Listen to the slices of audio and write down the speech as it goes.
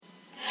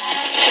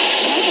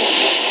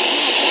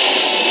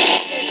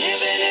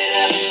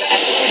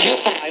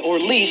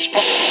these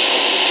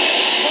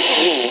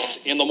rules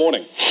in the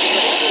morning.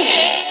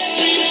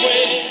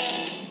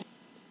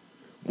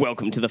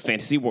 Welcome to the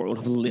fantasy world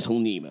of Little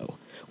Nemo,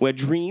 where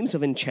dreams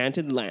of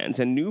enchanted lands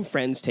and new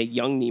friends take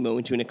young Nemo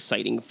into an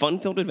exciting,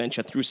 fun-filled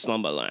adventure through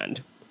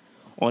Slumberland.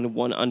 On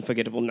one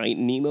unforgettable night,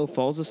 Nemo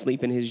falls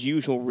asleep in his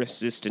usual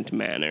resistant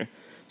manner.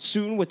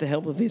 Soon, with the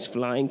help of his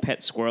flying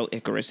pet squirrel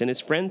Icarus and his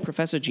friend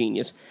Professor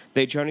Genius,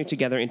 they journey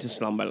together into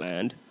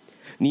Slumberland.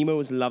 Nemo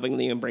is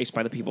lovingly embraced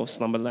by the people of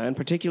Slumberland,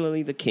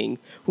 particularly the king,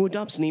 who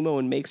adopts Nemo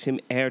and makes him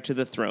heir to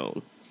the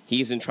throne.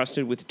 He is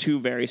entrusted with two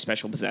very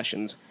special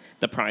possessions: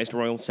 the prized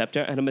royal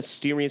scepter and a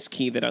mysterious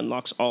key that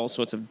unlocks all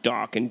sorts of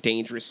dark and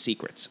dangerous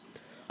secrets.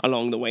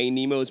 Along the way,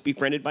 Nemo is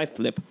befriended by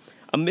Flip,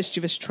 a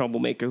mischievous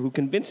troublemaker who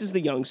convinces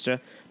the youngster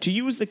to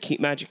use the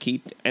magic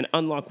key and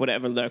unlock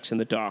whatever lurks in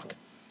the dark.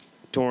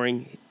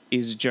 During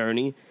his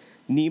journey,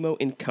 Nemo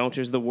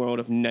encounters the world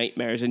of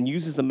nightmares and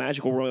uses the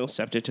magical royal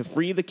scepter to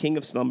free the king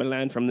of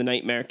Slumberland from the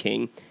Nightmare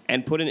King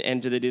and put an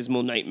end to the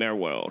dismal nightmare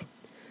world.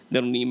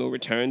 Little Nemo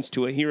returns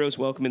to a hero's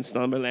welcome in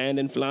Slumberland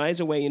and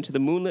flies away into the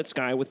moonlit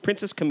sky with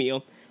Princess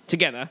Camille.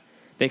 Together,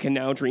 they can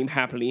now dream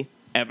happily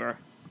ever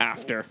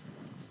after.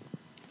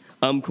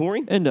 I'm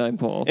Corey. And I'm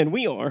Paul. And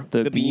we are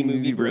the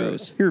B-Movie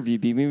Bros. Here review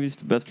B-movies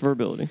to the best of our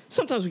ability.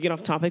 Sometimes we get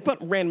off topic, but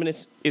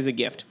randomness is a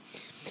gift.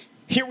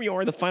 Here we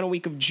are, the final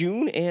week of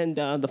June and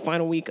the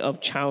final week of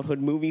Childhood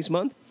Movies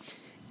Month.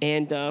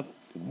 And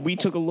we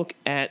took a look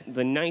at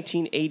the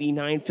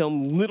 1989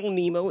 film Little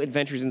Nemo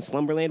Adventures in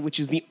Slumberland, which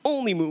is the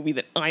only movie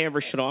that I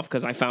ever shut off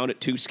because I found it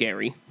too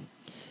scary.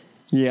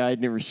 Yeah, I'd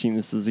never seen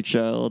this as a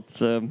child,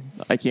 so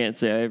I can't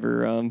say I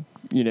ever,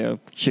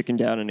 chickened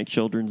out on a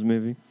children's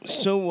movie.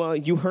 So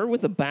you heard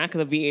what the back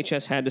of the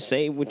VHS had to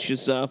say, which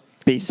is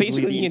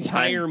Basically the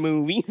entire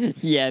movie.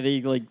 Yeah,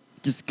 they,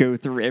 just go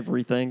through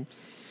everything.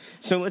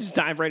 So let's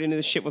dive right into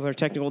the shit with our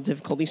technical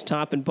difficulties,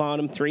 top and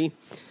bottom three.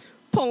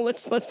 Paul,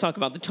 let's talk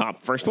about the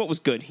top first. What was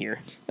good here?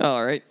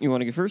 All right, you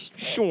want to go first?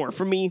 Sure.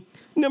 For me,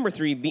 number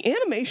three, the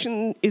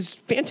animation is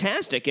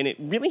fantastic, and it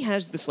really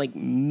has this,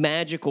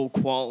 magical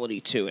quality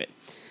to it.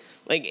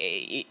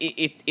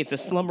 It's a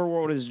slumber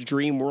world, it's a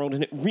dream world,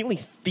 and it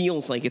really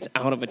feels like it's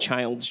out of a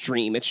child's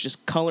dream. It's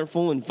just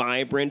colorful and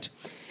vibrant,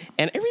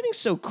 and everything's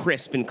so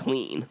crisp and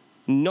clean.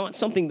 Not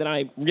something that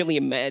I really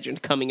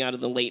imagined coming out of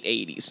the late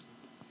 80s.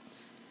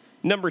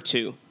 Number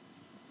two,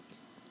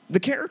 the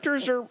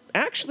characters are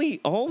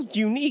actually all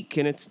unique,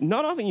 and it's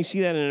not often you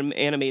see that in an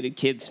animated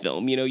kids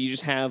film. You know, you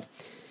just have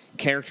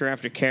character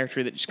after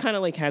character that just kind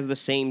of has the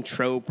same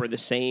trope or the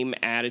same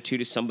attitude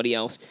as somebody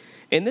else.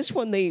 In this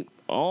one, they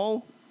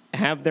all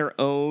have their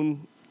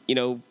own,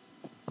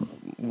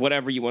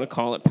 whatever you want to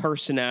call it,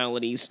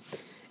 personalities.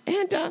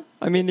 And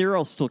they're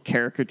all still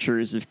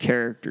caricatures of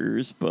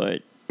characters,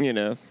 but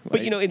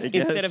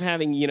instead of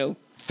having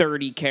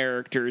 30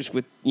 characters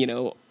with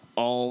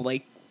all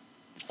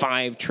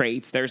 5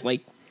 traits, there's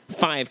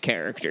 5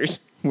 characters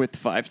with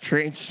 5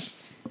 traits.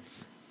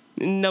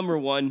 Number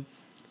one,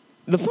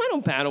 the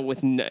final battle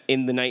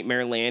in the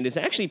Nightmare Land is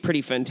actually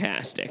pretty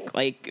fantastic.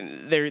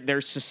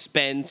 There's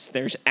suspense,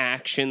 there's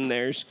action,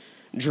 there's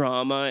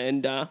drama,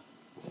 and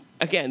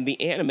again,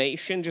 the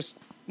animation just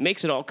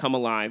makes it all come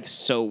alive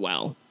so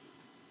well.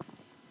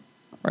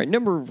 All right,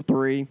 number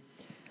 3,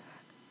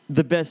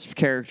 the best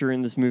character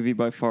in this movie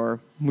by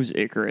far was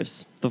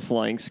Icarus, the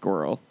flying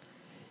squirrel.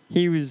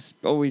 He was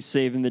always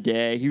saving the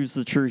day. He was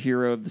the true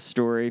hero of the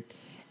story.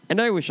 And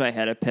I wish I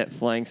had a pet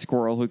flying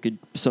squirrel who could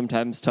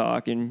sometimes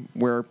talk and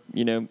wear,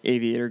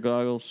 aviator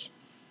goggles.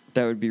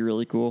 That would be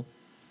really cool.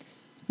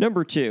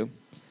 Number 2,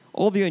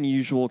 all the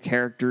unusual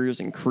characters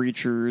and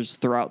creatures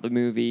throughout the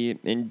movie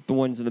and the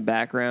ones in the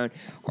background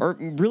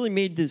really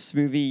made this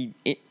movie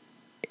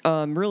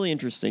really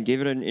interesting. Gave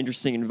it an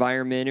interesting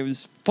environment. It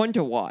was fun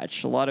to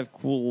watch. A lot of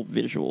cool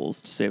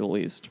visuals, to say the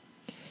least.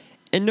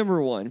 And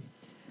number 1,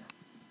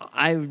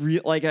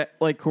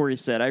 like Corey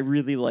said, I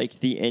really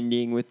liked the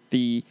ending with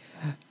the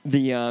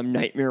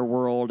nightmare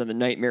world and the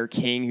Nightmare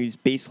King, who's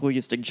basically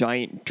just a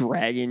giant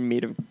dragon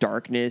made of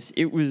darkness.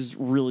 It was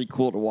really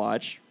cool to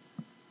watch.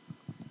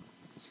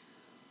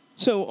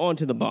 So on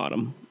to the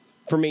bottom.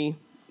 For me,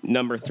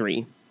 number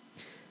 3.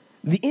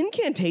 The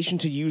incantation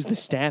to use the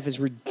staff is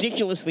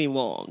ridiculously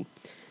long.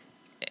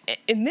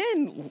 And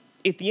then,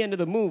 at the end of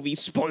the movie,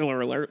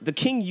 spoiler alert, the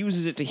king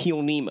uses it to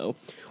heal Nemo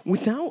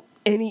without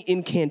any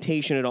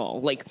incantation at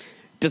all.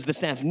 Does the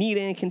staff need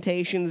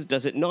incantations?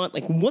 Does it not?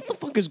 What the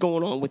fuck is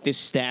going on with this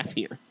staff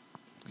here?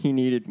 He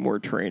needed more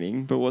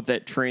training, but what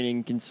that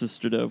training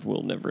consisted of,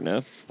 we'll never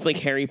know. It's like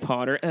Harry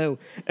Potter. Oh,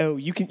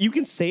 you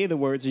can say the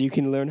words, or you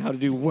can learn how to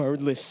do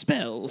wordless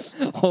spells.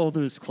 All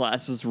those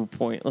classes were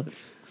pointless.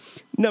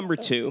 Number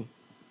 2.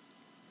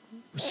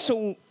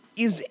 So,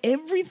 is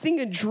everything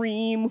a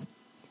dream?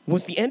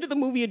 Was the end of the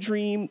movie a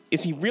dream?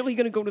 Is he really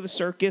going to go to the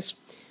circus?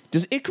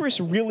 Does Icarus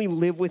really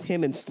live with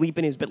him and sleep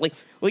in his bed?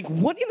 Like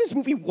what in this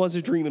movie was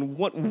a dream and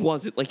what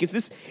was it? Like, is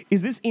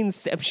this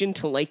Inception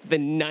to like the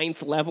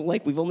 9th level?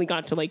 Like, we've only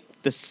got to like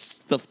the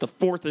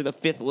 4th or the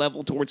 5th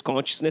level towards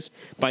consciousness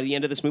by the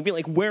end of this movie.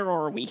 Like, where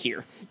are we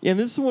here? Yeah, and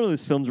this is one of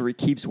those films where he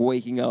keeps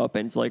waking up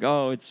and it's like,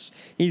 oh,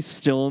 he's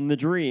still in the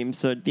dream.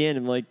 So at the end,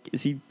 I'm like,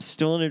 is he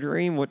still in a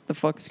dream? What the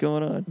fuck's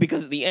going on?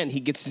 Because at the end, he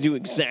gets to do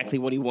exactly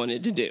what he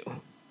wanted to do.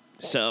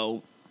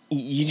 So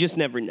you just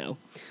never know.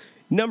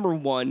 Number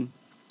 1.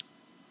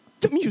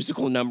 The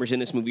musical numbers in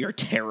this movie are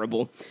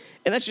terrible.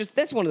 And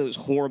that's one of those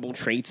horrible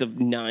traits of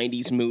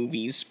 90s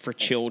movies for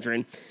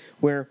children,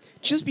 where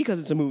just because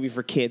it's a movie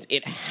for kids,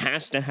 it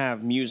has to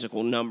have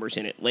musical numbers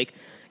in it. Like,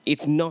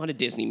 it's not a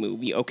Disney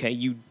movie, okay?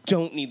 You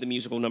don't need the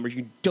musical numbers.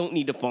 You don't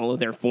need to follow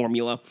their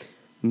formula.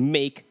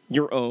 Make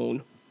your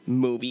own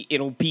movie.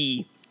 It'll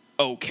be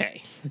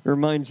okay. It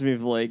reminds me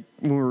of like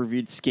when we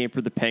reviewed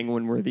Scamper the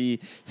Penguin, where the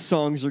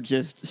songs are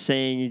just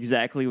saying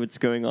exactly what's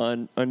going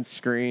on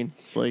screen.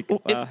 It's like,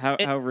 wow,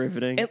 how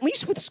riveting. At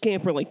least with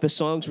Scamper, like the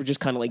songs were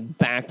just kind of like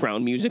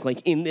background music.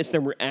 Like in this,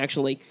 there were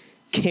actually like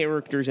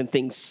characters and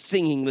things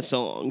singing the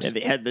songs. And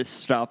they had to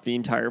stop the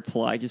entire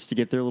plot just to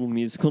get their little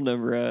musical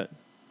number out.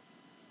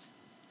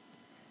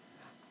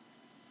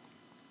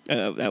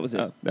 That was it.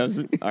 Oh, that was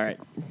it. All right.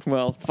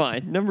 Well,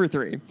 fine. Number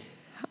 3.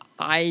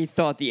 I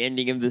thought the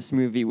ending of this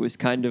movie was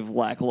kind of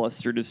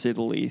lackluster, to say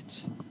the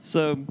least.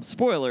 So,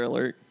 spoiler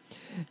alert,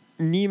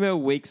 Nemo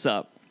wakes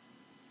up,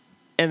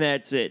 and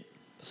that's it.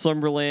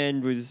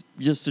 Slumberland was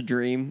just a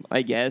dream,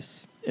 I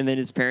guess. And then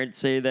his parents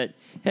say that,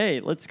 hey,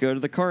 let's go to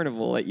the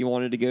carnival that you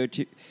wanted to go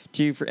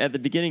to for at the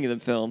beginning of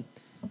the film.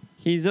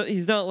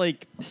 He's not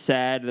like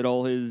sad that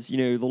all his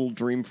little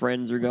dream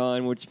friends are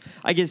gone, which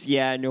I guess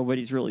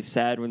nobody's really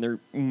sad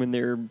when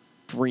their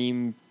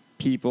dream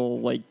people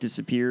like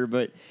disappear,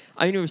 but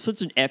I mean it was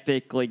such an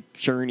epic like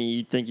journey.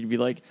 You'd think you'd be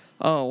like,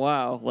 oh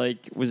wow,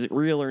 like was it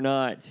real or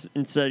not?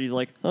 Instead he's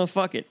like, oh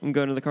fuck it, I'm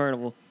going to the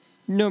carnival.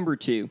 Number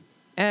 2,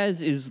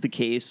 as is the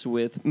case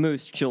with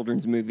most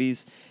children's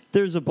movies,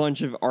 there's a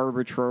bunch of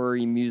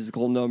arbitrary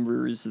musical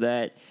numbers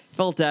that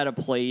felt out of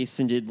place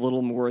and did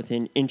little more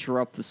than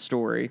interrupt the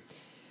story.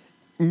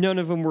 None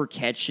of them were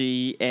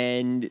catchy,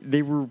 and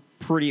they were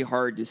pretty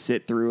hard to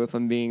sit through, if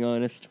I'm being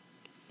honest.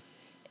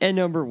 And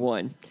number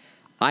 1,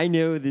 I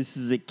know this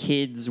is a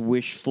kid's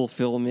wish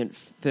fulfillment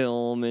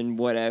film and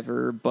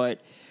whatever,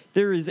 but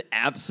there is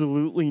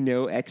absolutely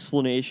no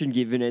explanation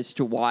given as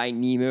to why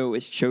Nemo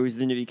was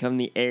chosen to become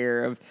the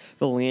heir of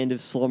the land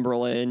of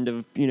Slumberland,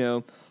 of,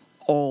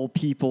 all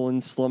people in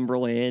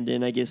Slumberland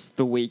and I guess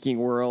the waking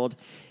world.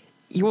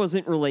 He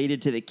wasn't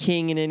related to the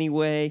king in any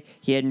way.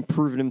 He hadn't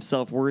proven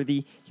himself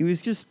worthy. He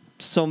was just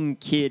some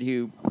kid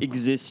who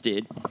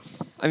existed.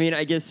 I mean,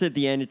 I guess at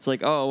the end it's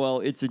like, oh,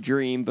 well, it's a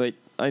dream, but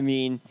I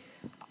mean,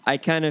 I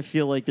kind of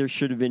feel like there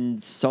should have been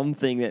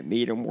something that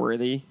made him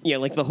worthy. Yeah,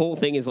 like the whole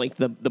thing is like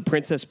the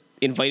princess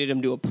invited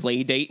him to a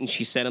play date and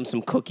she sent him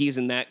some cookies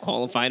and that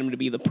qualified him to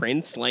be the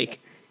prince.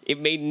 Like, it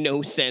made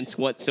no sense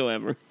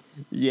whatsoever.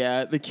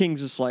 Yeah, the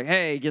king's just like,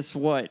 hey, guess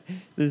what?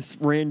 This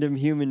random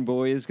human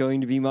boy is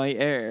going to be my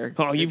heir.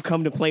 Oh, you've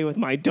come to play with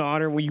my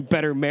daughter? Well, you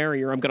better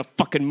marry her. I'm going to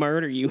fucking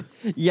murder you.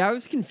 Yeah, I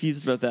was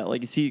confused about that.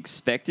 Like, is he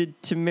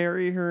expected to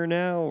marry her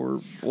now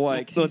or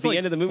what? So at the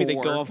end of the movie, they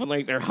go off on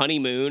like their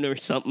honeymoon or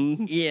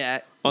something. Yeah.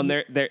 On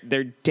their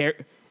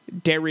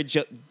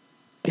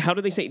how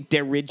do they say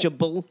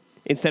dirigible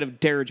instead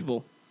of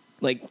dirigible?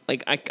 Like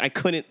I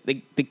couldn't,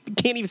 they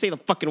can't even say the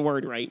fucking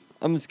word right.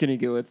 I'm just going to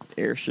go with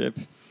airship.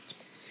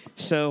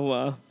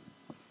 So,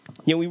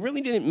 we really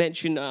didn't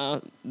mention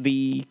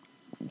the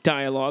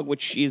dialogue,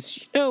 which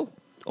is,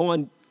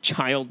 on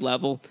child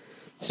level.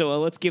 So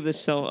let's give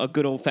this a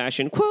good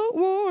old-fashioned quote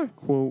war.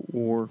 Quote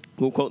war.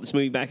 We'll quote this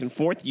movie back and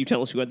forth. You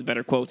tell us who had the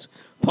better quotes.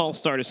 Paul,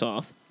 start us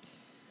off.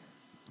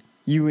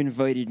 You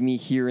invited me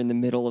here in the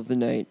middle of the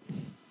night.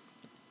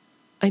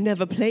 I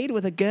never played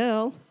with a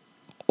girl.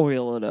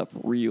 Oil it up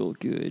real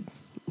good.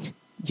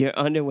 Your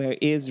underwear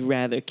is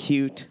rather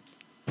cute.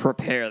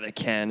 Prepare the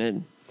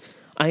cannon.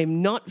 I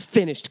am not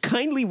finished.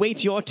 Kindly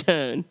wait your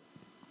turn.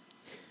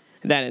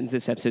 That ends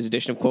this episode's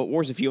edition of Quote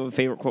Wars. If you have a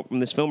favorite quote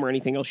from this film or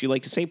anything else you'd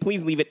like to say,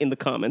 please leave it in the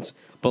comments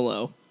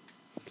below.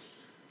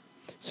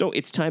 So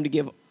it's time to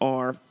give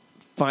our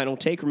final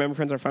take. Remember,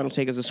 friends, our final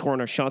take is a score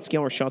on our shot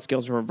scale. Our shot scale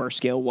is a reverse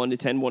scale, 1 to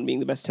 10, 1 being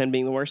the best, 10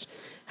 being the worst.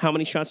 How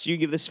many shots do you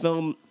give this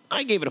film?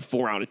 I gave it a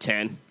 4 out of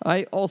 10.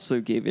 I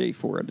also gave it a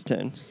 4 out of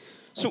 10.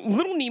 So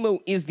Little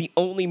Nemo is the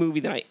only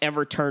movie that I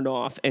ever turned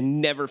off and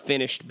never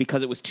finished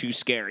because it was too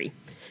scary.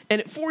 And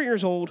at 4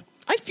 years old,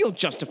 I feel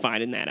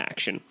justified in that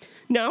action.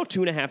 Now,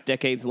 2.5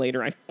 decades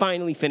later, I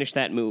finally finished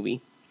that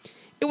movie.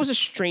 It was a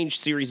strange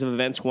series of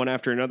events, one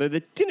after another,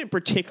 that didn't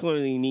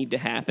particularly need to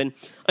happen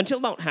until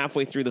about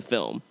halfway through the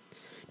film.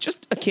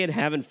 Just a kid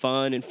having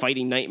fun and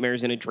fighting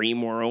nightmares in a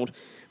dream world,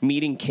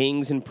 meeting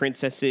kings and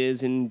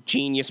princesses and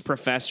genius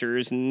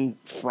professors and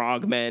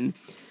frogmen.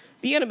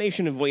 The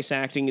animation and voice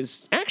acting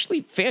is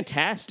actually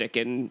fantastic,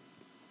 and,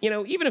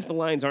 even if the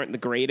lines aren't the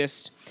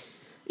greatest,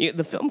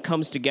 the film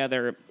comes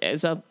together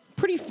as a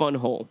pretty fun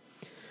whole.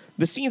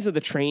 The scenes of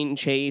the train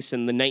chase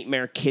and the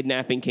nightmare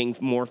kidnapping King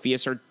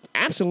Morpheus are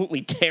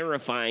absolutely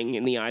terrifying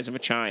in the eyes of a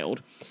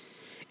child.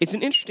 It's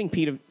an interesting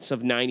piece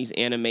of 90s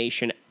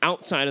animation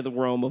outside of the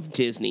realm of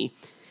Disney,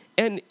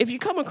 and if you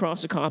come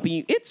across a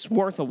copy, it's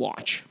worth a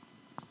watch.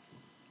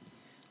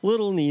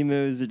 Little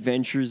Nemo's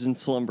Adventures in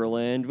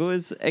Slumberland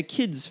was a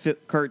kid's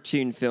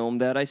cartoon film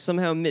that I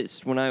somehow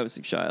missed when I was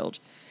a child.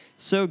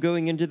 So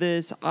going into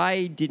this,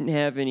 I didn't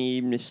have any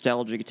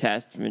nostalgic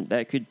attachment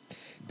that could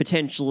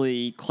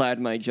potentially cloud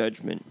my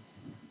judgment.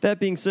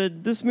 That being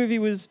said, this movie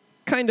was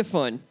kind of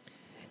fun.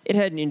 It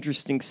had an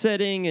interesting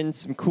setting and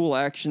some cool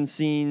action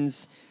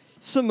scenes.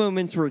 Some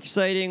moments were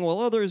exciting,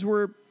 while others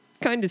were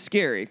kind of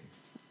scary.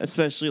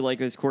 Especially, like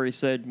as Corey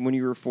said, when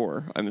you were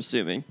 4, I'm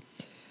assuming.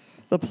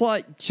 The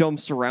plot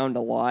jumps around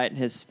a lot and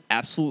has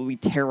absolutely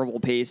terrible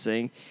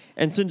pacing,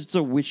 and since it's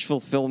a wish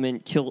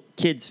fulfillment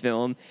kids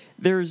film,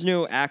 there's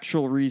no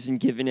actual reason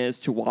given as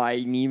to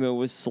why Nemo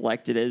was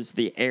selected as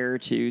the heir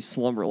to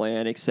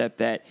Slumberland, except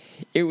that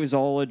it was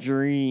all a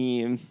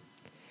dream.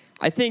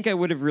 I think I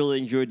would have really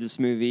enjoyed this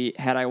movie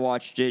had I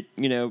watched it,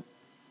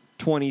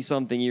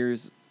 20-something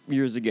years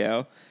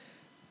ago.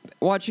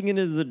 Watching it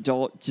as an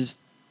adult just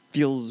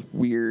feels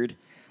weird.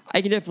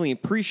 I can definitely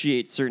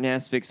appreciate certain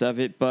aspects of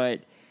it,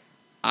 but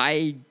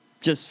I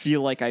just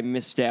feel like I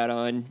missed out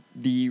on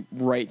the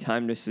right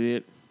time to see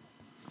it.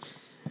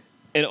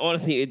 And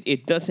honestly,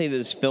 it does say that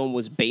this film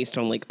was based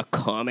on like a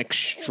comic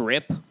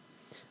strip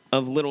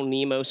of Little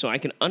Nemo, so I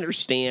can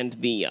understand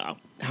the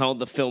how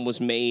the film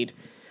was made.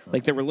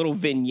 Like there were little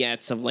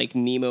vignettes of like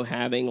Nemo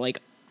having like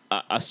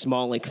a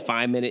small like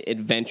 5-minute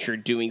adventure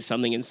doing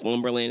something in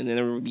Slumberland, and then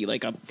there would be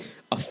like a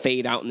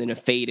fade out and then a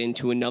fade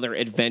into another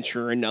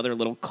adventure, another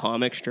little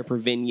comic strip or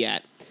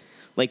vignette.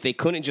 Like, they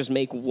couldn't just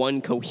make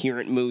one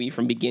coherent movie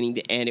from beginning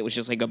to end. It was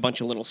just like a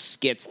bunch of little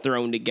skits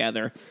thrown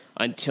together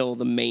until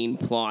the main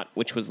plot,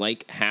 which was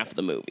like half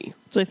the movie.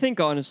 So I think,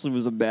 honestly,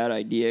 was a bad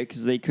idea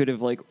because they could have,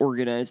 like,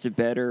 organized it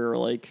better or,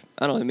 like,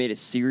 I don't know, made a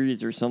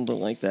series or something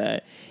like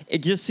that. It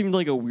just seemed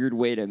like a weird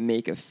way to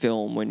make a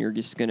film when you're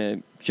just going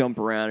to jump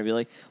around and be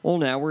like, well,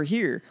 now we're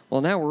here.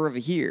 Well, now we're over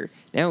here.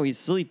 Now he's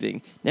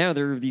sleeping. Now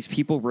there are these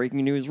people breaking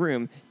into his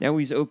room. Now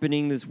he's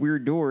opening this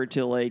weird door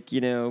to, like,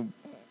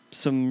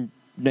 some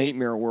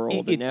nightmare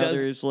world, and now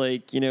there's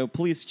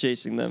police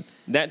chasing them.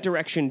 That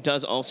direction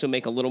does also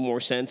make a little more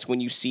sense when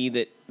you see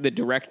that the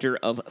director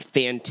of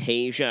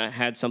Fantasia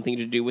had something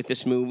to do with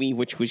this movie,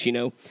 which was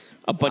a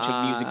bunch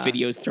of music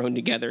videos thrown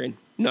together and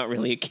not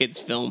really a kid's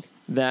film.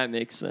 That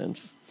makes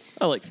sense.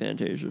 I like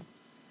Fantasia.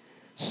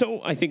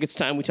 So I think it's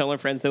time we tell our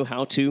friends though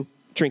how to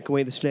drink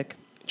away this flick.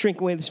 Drink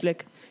away this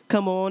flick.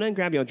 Come on and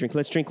grab your drink.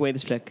 Let's drink away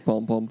this flick.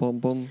 Bum, bum, bum,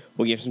 bum.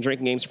 We'll give some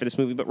drinking games for this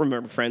movie, but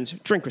remember, friends,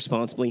 drink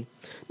responsibly.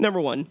 Number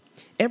 1,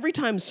 every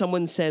time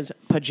someone says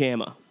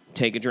pajama,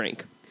 take a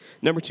drink.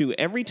 Number 2,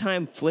 every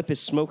time Flip is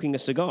smoking a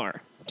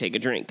cigar, take a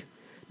drink.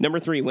 Number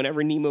 3,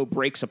 whenever Nemo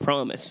breaks a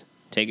promise,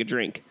 take a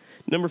drink.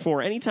 Number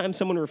 4, anytime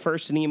someone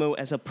refers to Nemo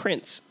as a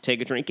prince,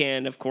 take a drink.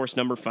 And, of course,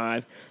 number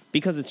 5,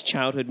 because it's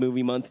Childhood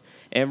Movie Month,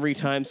 every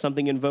time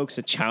something invokes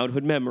a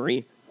childhood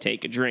memory,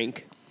 take a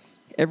drink.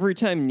 Every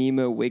time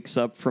Nemo wakes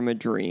up from a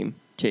dream,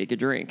 take a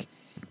drink.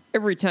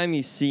 Every time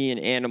you see an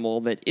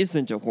animal that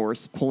isn't a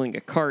horse pulling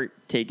a cart,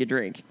 take a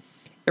drink.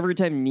 Every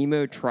time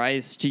Nemo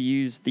tries to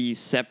use the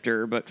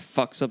scepter but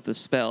fucks up the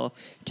spell,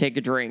 take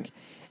a drink.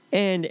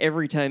 And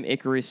every time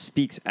Icarus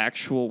speaks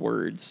actual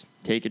words,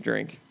 take a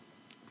drink.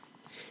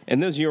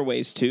 And those are your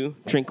ways to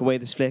drink away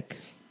this flick.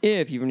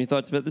 If you have any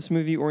thoughts about this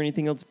movie or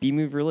anything else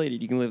B-Movie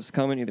related, you can leave us a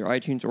comment either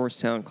iTunes or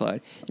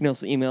SoundCloud. You can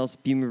also email us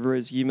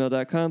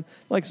bmoviebros@gmail.com,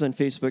 like us on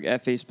Facebook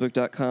at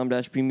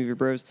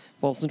facebook.com/bmoviebros,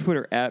 follow us on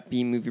Twitter at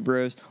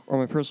bmoviebros, or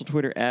my personal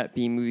Twitter at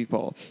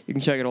bmoviepaul. You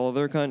can check out all of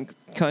their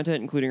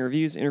content, including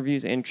reviews,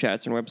 interviews, and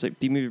chats on our website,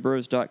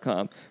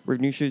 bmoviebros.com. We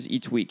have new shows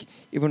each week. If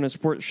you want to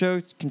support the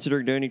show,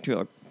 consider donating to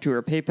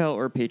our PayPal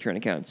or Patreon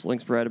accounts.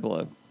 Links provided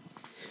below.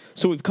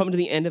 So we've come to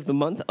the end of the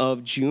month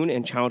of June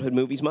and Childhood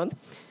Movies Month.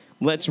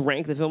 Let's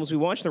rank the films we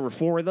watched. There were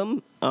 4 of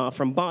them,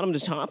 from bottom to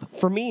top.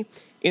 For me,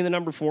 in the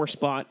number 4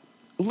 spot,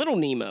 Little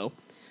Nemo.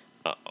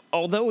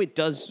 Although it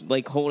does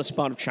hold a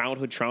spot of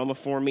childhood trauma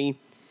for me,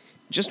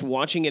 just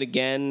watching it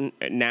again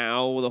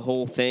now, the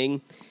whole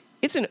thing,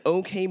 it's an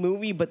okay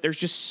movie, but there's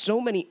just so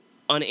many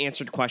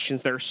unanswered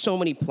questions. There are so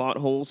many plot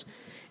holes,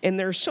 and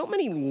there are so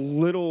many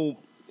little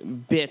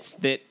bits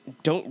that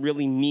don't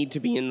really need to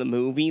be in the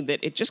movie that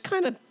it just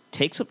kind of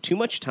takes up too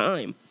much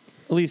time.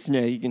 At least now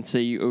you can say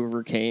you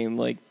overcame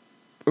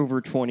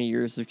over 20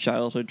 years of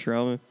childhood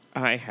trauma.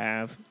 I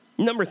have.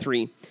 Number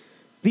 3,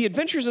 The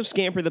Adventures of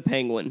Scamper the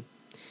Penguin.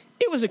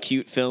 It was a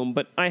cute film,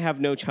 but I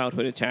have no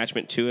childhood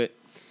attachment to it.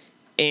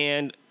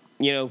 And,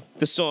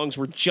 the songs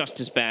were just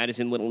as bad as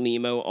in Little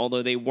Nemo,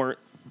 although they weren't,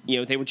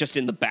 they were just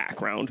in the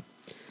background.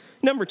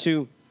 Number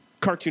 2,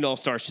 Cartoon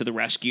All-Stars to the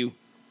Rescue.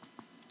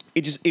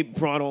 It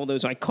brought all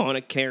those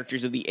iconic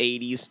characters of the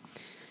 80s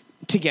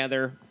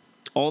together,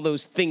 all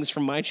those things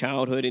from my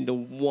childhood into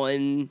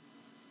one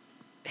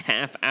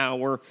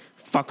half-hour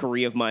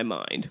fuckery of my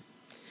mind.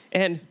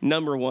 And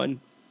number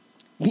 1,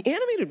 the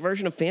animated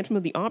version of Phantom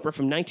of the Opera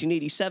from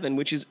 1987,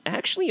 which is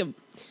actually a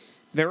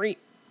very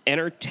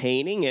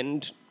entertaining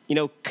and,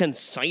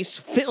 concise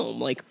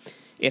film. Like,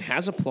 it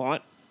has a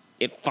plot,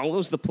 it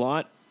follows the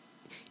plot,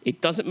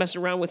 it doesn't mess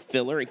around with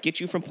filler, it gets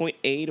you from point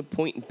A to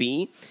point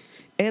B,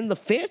 and the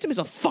Phantom is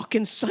a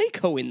fucking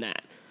psycho in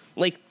that.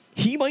 Like,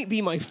 he might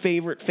be my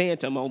favorite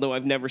Phantom, although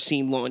I've never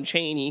seen Lon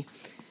Chaney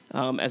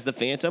as the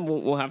Phantom.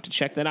 We'll have to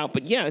check that out.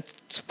 But yeah,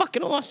 it's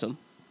fucking awesome.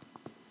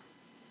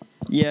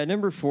 Yeah,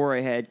 number 4,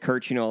 I had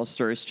Cartoon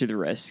All-Stars to the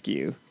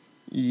Rescue.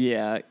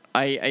 Yeah,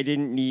 I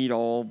didn't need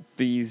all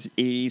these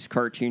 80s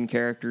cartoon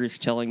characters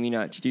telling me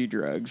not to do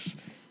drugs.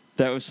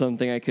 That was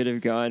something I could have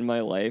gone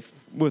my life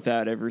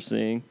without ever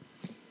seeing.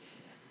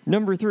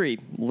 Number 3,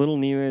 Little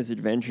Nemo's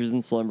Adventures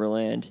in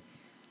Slumberland.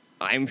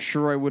 I'm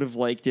sure I would have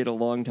liked it a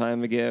long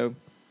time ago,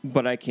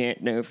 but I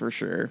can't know for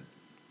sure.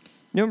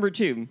 Number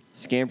 2,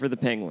 Scam for the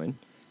Penguin.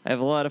 I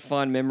have a lot of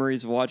fond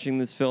memories of watching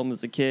this film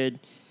as a kid.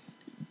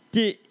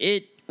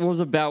 It was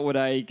about what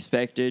I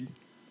expected,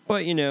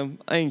 but,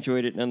 I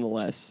enjoyed it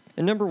nonetheless.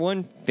 And number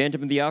 1,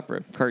 Phantom of the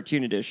Opera,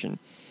 Cartoon Edition.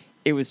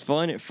 It was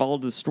fun, it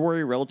followed the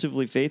story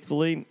relatively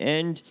faithfully,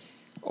 and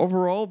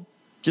overall,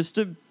 just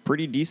a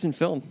pretty decent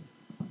film.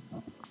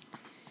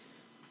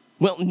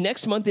 Well,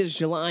 next month is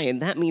July,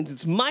 and that means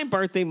it's my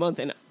birthday month,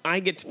 and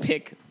I get to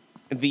pick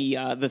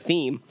the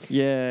theme.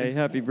 Yay,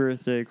 happy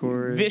birthday,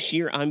 Corey. This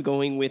year, I'm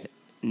going with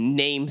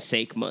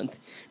Namesake Month,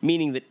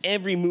 meaning that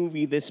every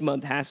movie this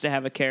month has to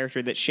have a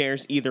character that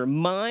shares either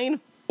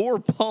mine or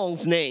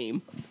Paul's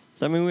name. Does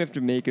that mean we have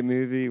to make a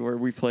movie where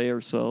we play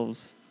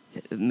ourselves?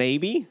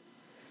 Maybe.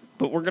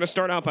 But we're going to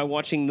start out by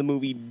watching the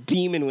movie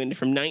Demon Wind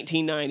from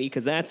 1990,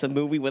 because that's a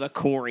movie with a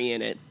Corey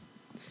in it.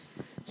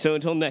 So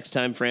until next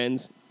time,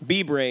 friends,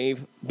 be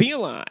brave, be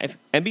alive,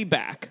 and be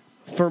back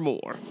for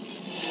more.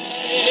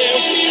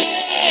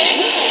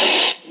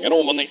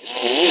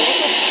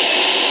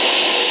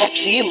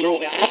 Vaccin,